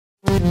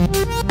Hi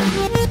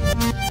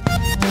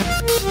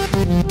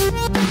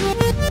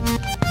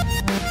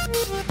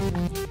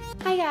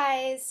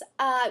guys,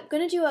 I'm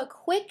going to do a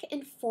quick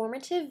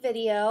informative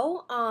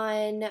video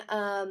on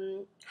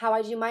how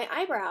I do my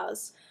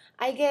eyebrows.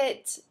 I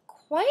get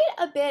quite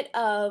a bit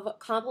of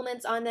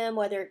compliments on them,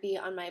 whether it be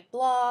on my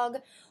blog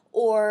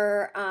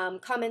or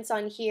comments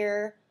on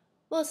here,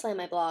 mostly on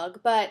my blog,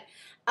 but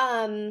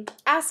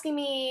asking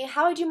me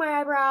how I do my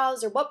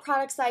eyebrows or what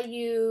products I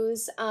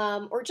use,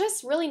 or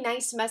just really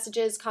nice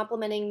messages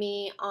complimenting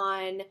me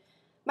on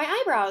my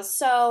eyebrows.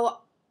 So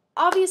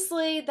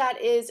obviously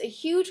that is a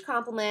huge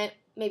compliment,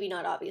 maybe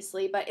not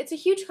obviously, but it's a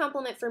huge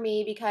compliment for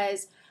me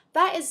because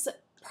that is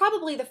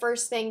probably the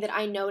first thing that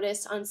I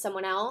notice on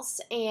someone else,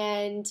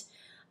 and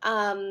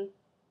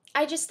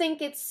I just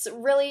think it's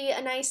really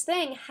a nice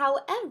thing.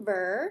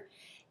 However,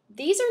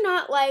 these are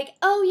not like,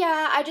 oh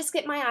yeah, I just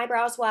get my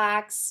eyebrows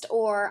waxed,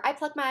 or I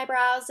pluck my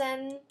eyebrows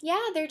and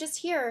yeah, they're just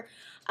here.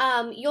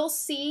 You'll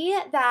see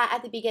that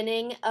at the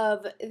beginning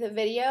of the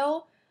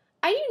video,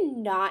 I do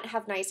not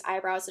have nice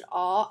eyebrows at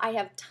all. I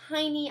have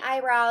tiny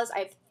eyebrows, I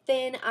have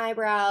thin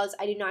eyebrows,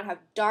 I do not have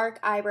dark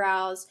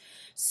eyebrows.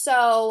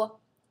 So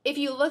if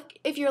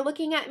you're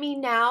looking at me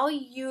now,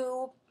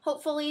 you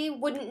hopefully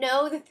wouldn't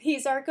know that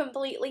these are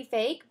completely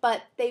fake,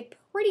 but they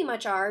pretty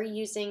much are,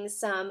 using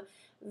some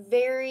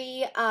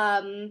very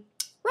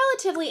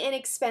relatively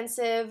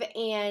inexpensive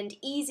and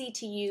easy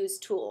to use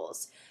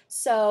tools.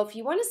 So if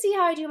you want to see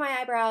how I do my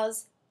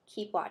eyebrows,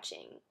 keep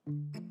watching.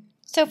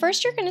 So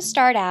first you're going to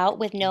start out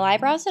with no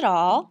eyebrows at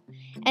all,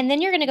 and then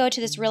you're going to go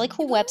to this really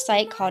cool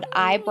website called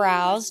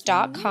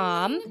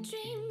eyebrows.com.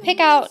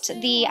 Pick out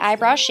the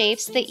eyebrow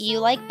shapes that you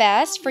like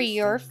best for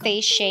your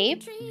face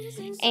shape.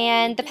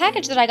 And the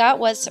package that I got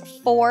was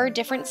 4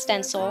 different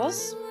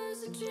stencils.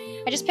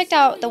 I just picked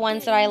out the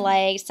ones that I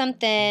like, some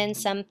thin,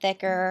 some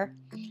thicker.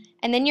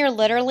 And then you're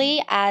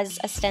literally, as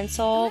a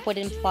stencil would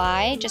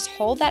imply, just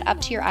hold that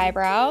up to your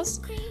eyebrows.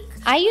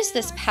 I use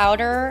this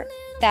powder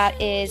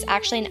that is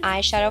actually an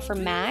eyeshadow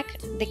from MAC,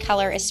 the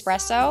color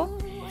Espresso,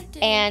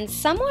 and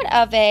somewhat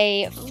of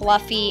a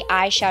fluffy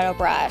eyeshadow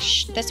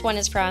brush. This one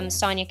is from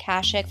Sonia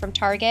Kashuk from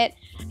Target.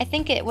 I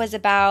think it was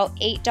about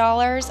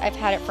 $8. I've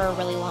had it for a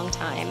really long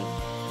time.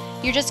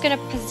 You're just going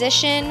to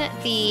position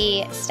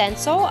the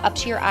stencil up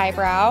to your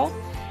eyebrow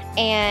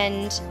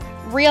and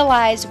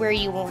realize where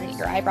you want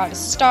your eyebrow to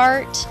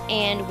start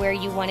and where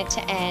you want it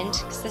to end,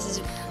 because this is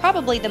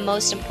probably the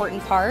most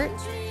important part.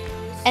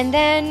 And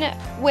then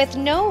with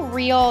no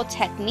real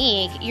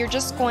technique, you're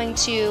just going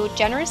to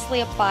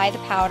generously apply the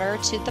powder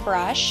to the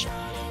brush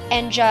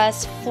and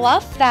just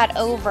fluff that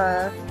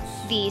over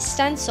the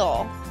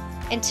stencil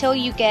until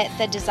you get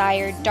the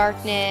desired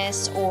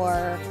darkness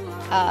or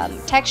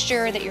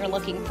texture that you're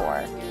looking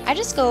for. I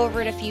just go over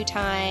it a few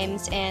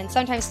times and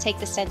sometimes take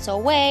the stencil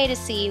away to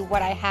see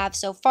what I have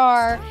so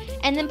far,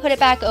 and then put it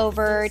back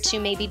over to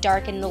maybe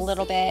darken it a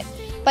little bit,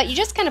 but you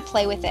just kind of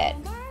play with it.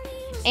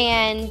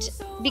 And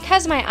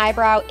because my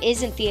eyebrow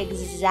isn't the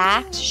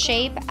exact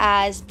shape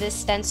as this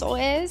stencil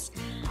is,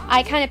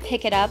 I kind of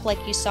pick it up like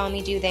you saw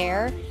me do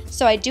there.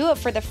 So I do it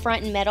for the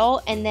front and middle,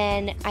 and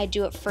then I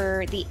do it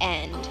for the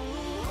end.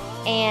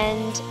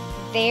 And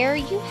there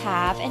you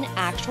have an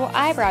actual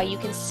eyebrow. You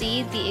can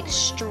see the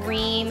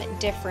extreme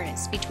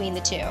difference between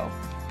the two.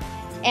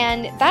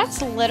 And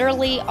that's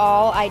literally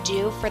all I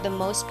do for the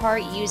most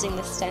part using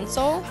the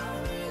stencil.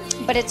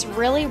 But it's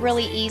really,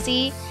 really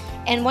easy.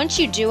 And once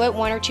you do it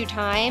 1 or 2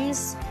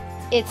 times,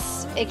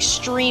 it's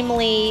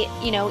extremely,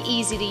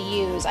 easy to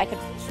use. I could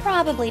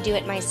probably do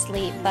it in my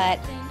sleep,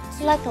 but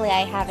luckily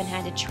I haven't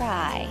had to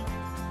try.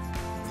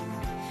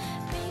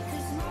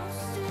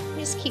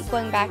 Just keep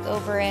going back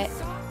over it.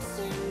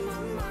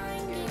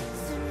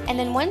 And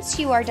then once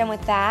you are done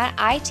with that,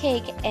 I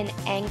take an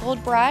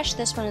angled brush.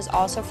 This one is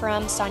also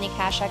from Sonia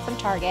Kashuk from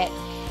Target.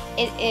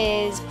 It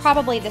is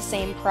probably the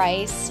same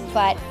price,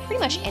 but pretty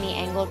much any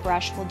angled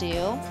brush will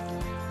do.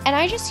 And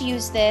I just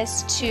use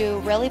this to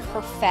really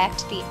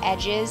perfect the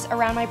edges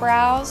around my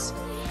brows.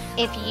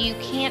 If you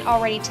can't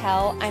already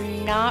tell,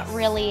 I'm not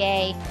really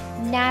a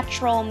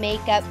natural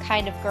makeup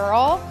kind of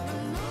girl,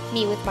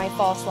 me with my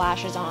false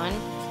lashes on,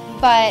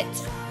 but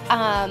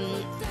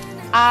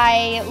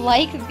I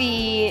like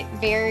the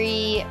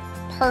very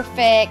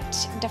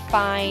perfect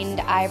defined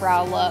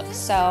eyebrow look,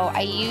 so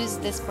I use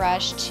this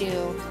brush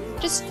to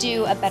just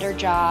do a better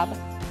job.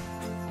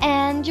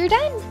 And you're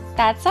done!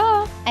 That's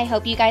all. I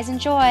hope you guys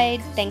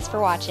enjoyed. Thanks for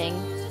watching.